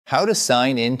How to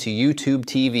sign in to YouTube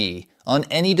TV on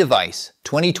any device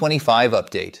 2025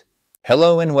 update.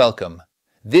 Hello and welcome.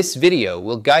 This video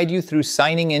will guide you through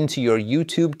signing into your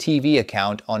YouTube TV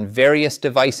account on various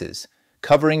devices,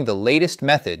 covering the latest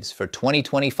methods for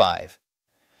 2025.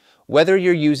 Whether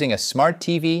you're using a smart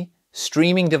TV,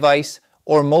 streaming device,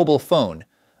 or mobile phone,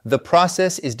 the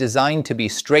process is designed to be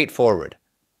straightforward.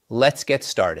 Let's get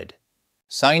started.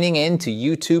 Signing in to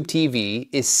YouTube TV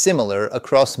is similar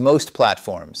across most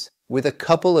platforms, with a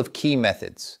couple of key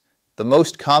methods. The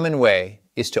most common way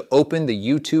is to open the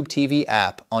YouTube TV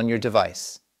app on your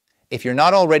device. If you're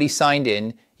not already signed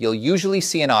in, you'll usually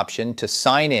see an option to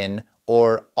sign in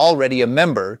or already a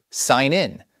member, sign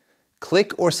in.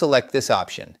 Click or select this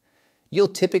option. You'll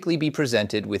typically be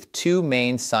presented with two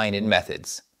main sign-in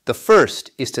methods. The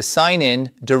first is to sign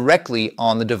in directly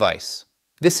on the device.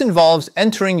 This involves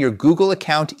entering your Google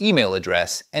account email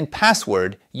address and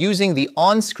password using the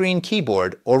on-screen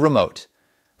keyboard or remote.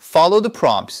 Follow the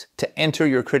prompts to enter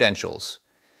your credentials.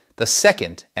 The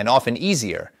second, and often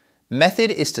easier, method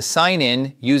is to sign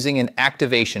in using an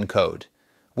activation code.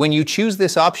 When you choose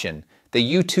this option, the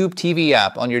YouTube TV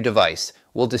app on your device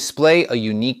will display a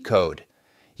unique code.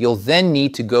 You'll then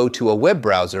need to go to a web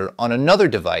browser on another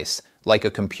device, like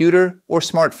a computer or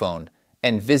smartphone,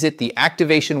 and visit the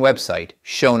activation website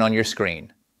shown on your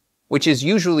screen, which is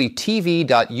usually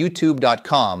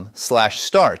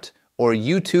tv.youtube.com/start or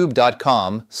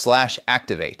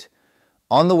youtube.com/activate.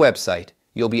 On the website,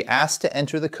 you'll be asked to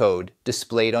enter the code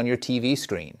displayed on your TV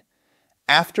screen.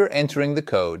 After entering the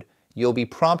code, you'll be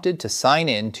prompted to sign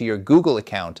in to your Google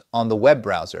account on the web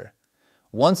browser.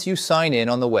 Once you sign in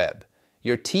on the web,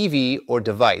 your TV or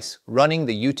device running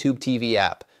the YouTube TV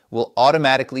app will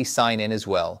automatically sign in as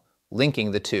well,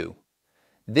 linking the two.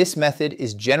 This method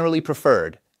is generally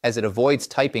preferred as it avoids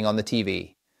typing on the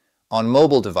TV. On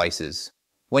mobile devices,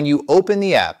 when you open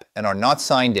the app and are not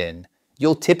signed in,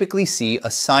 you'll typically see a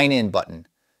Sign In button.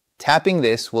 Tapping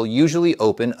this will usually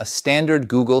open a standard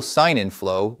Google sign-in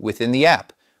flow within the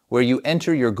app, where you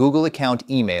enter your Google account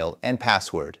email and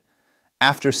password.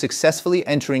 After successfully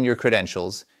entering your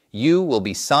credentials, you will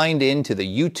be signed in to the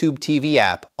YouTube TV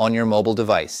app on your mobile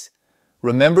device.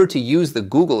 Remember to use the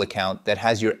Google account that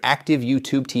has your active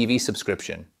YouTube TV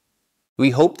subscription.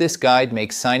 We hope this guide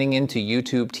makes signing into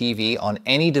YouTube TV on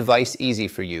any device easy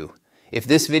for you. If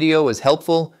this video was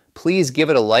helpful, please give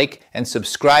it a like and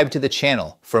subscribe to the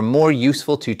channel for more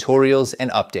useful tutorials and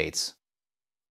updates.